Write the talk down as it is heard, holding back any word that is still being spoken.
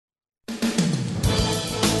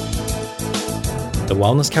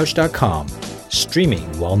thewellnesscouch.com, streaming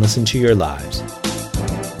wellness into your lives.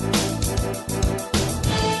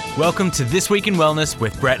 Welcome to This Week in Wellness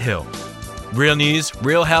with Brett Hill. Real news,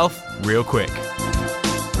 real health, real quick.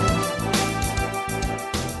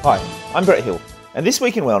 Hi, I'm Brett Hill, and This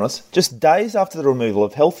Week in Wellness, just days after the removal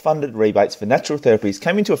of health-funded rebates for natural therapies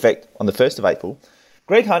came into effect on the 1st of April,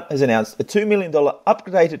 Greg Hunt has announced a $2 million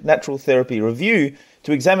updated natural therapy review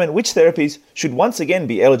to examine which therapies should once again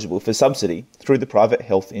be eligible for subsidy through the private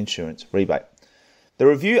health insurance rebate. The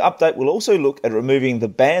review update will also look at removing the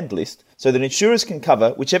banned list so that insurers can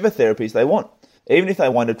cover whichever therapies they want, even if they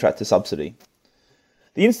won't attract a subsidy.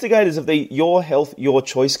 The instigators of the Your Health, Your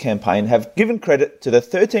Choice campaign have given credit to the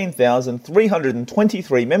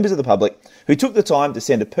 13,323 members of the public who took the time to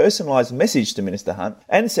send a personalised message to Minister Hunt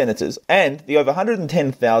and senators and the over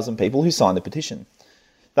 110,000 people who signed the petition.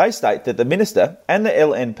 They state that the Minister and the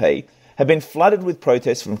LNP have been flooded with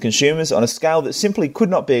protests from consumers on a scale that simply could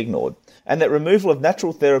not be ignored, and that removal of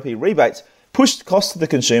natural therapy rebates pushed costs to the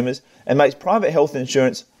consumers and makes private health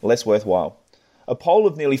insurance less worthwhile. A poll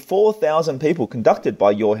of nearly 4,000 people conducted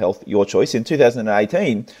by Your Health, Your Choice in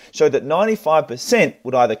 2018 showed that 95%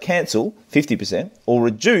 would either cancel, 50%, or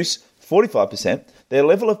reduce, 45%, their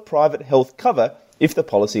level of private health cover if the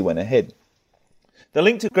policy went ahead. The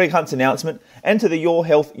link to Greg Hunt's announcement and to the Your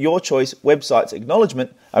Health, Your Choice website's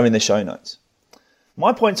acknowledgement are in the show notes.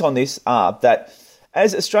 My points on this are that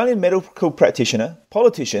as Australian medical practitioner,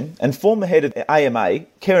 politician and former head of AMA,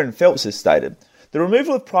 Karen Phelps has stated, the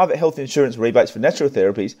removal of private health insurance rebates for natural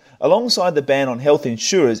therapies, alongside the ban on health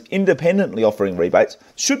insurers independently offering rebates,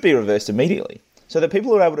 should be reversed immediately, so that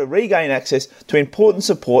people are able to regain access to important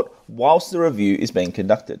support whilst the review is being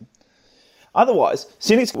conducted. Otherwise,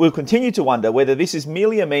 cynics will continue to wonder whether this is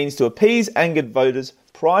merely a means to appease angered voters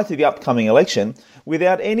prior to the upcoming election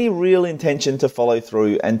without any real intention to follow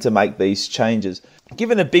through and to make these changes.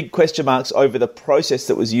 Given the big question marks over the process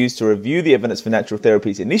that was used to review the evidence for natural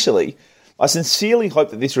therapies initially, I sincerely hope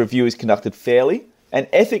that this review is conducted fairly and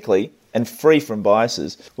ethically and free from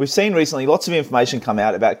biases. We've seen recently lots of information come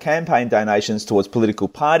out about campaign donations towards political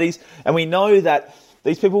parties, and we know that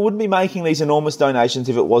these people wouldn't be making these enormous donations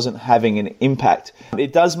if it wasn't having an impact.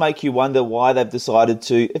 It does make you wonder why they've decided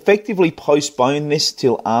to effectively postpone this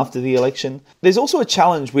till after the election. There's also a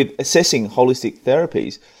challenge with assessing holistic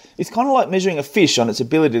therapies. It's kind of like measuring a fish on its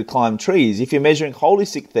ability to climb trees. If you're measuring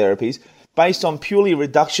holistic therapies based on purely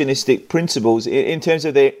reductionistic principles in terms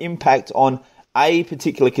of their impact on a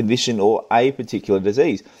particular condition or a particular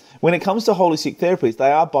disease. When it comes to holistic therapies,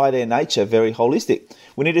 they are by their nature very holistic.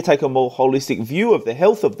 We need to take a more holistic view of the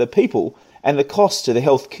health of the people and the cost to the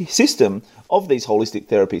health system of these holistic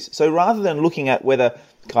therapies. So rather than looking at whether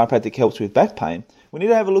chiropractic helps with back pain, we need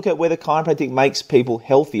to have a look at whether chiropractic makes people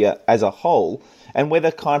healthier as a whole and whether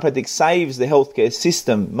chiropractic saves the healthcare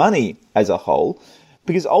system money as a whole,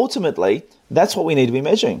 because ultimately that's what we need to be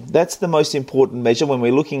measuring. That's the most important measure when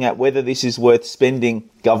we're looking at whether this is worth spending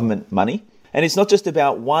government money. And it's not just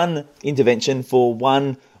about one intervention for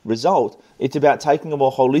one result. It's about taking a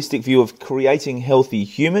more holistic view of creating healthy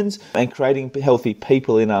humans and creating healthy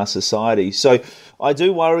people in our society. So I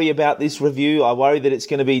do worry about this review. I worry that it's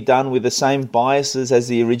going to be done with the same biases as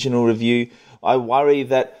the original review. I worry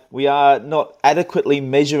that we are not adequately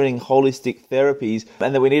measuring holistic therapies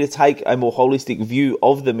and that we need to take a more holistic view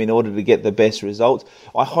of them in order to get the best results.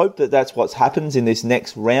 I hope that that's what happens in this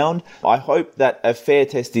next round. I hope that a fair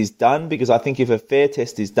test is done, because I think if a fair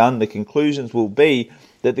test is done, the conclusions will be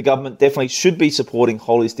that the government definitely should be supporting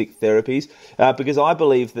holistic therapies, because I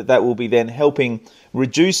believe that that will be then helping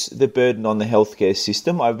reduce the burden on the healthcare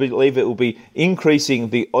system. I believe it will be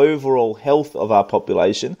increasing the overall health of our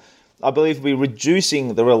population. I believe we're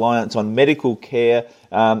reducing the reliance on medical care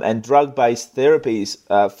and drug-based therapies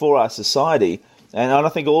for our society. And I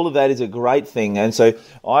think all of that is a great thing. And so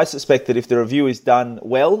I suspect that if the review is done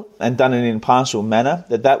well and done in an impartial manner,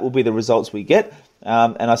 that will be the results we get.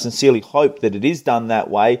 And I sincerely hope that it is done that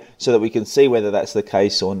way so that we can see whether that's the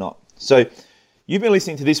case or not. So you've been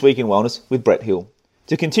listening to This Week in Wellness with Brett Hill.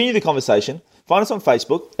 To continue the conversation, find us on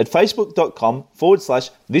Facebook at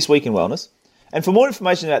facebook.com/This Week in Wellness. And for more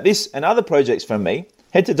information about this and other projects from me,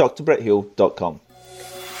 head to drbretthill.com.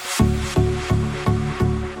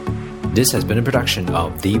 This has been a production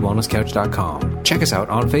of thewellnesscouch.com. Check us out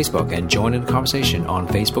on Facebook and join in the conversation on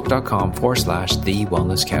facebook.com/The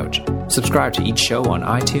Wellness Couch. Subscribe to each show on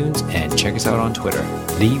iTunes and check us out on Twitter.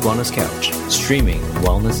 The Wellness Couch, streaming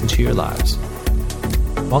wellness into your lives.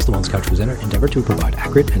 Whilst the Wellness Couch presenter endeavour to provide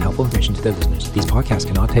accurate and helpful information to their listeners, these podcasts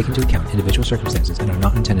cannot take into account individual circumstances and are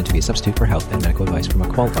not intended to be a substitute for health and medical advice from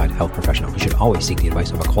a qualified health professional. You should always seek the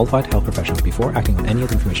advice of a qualified health professional before acting on any of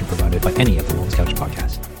the information provided by any of the Wellness Couch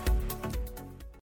podcasts.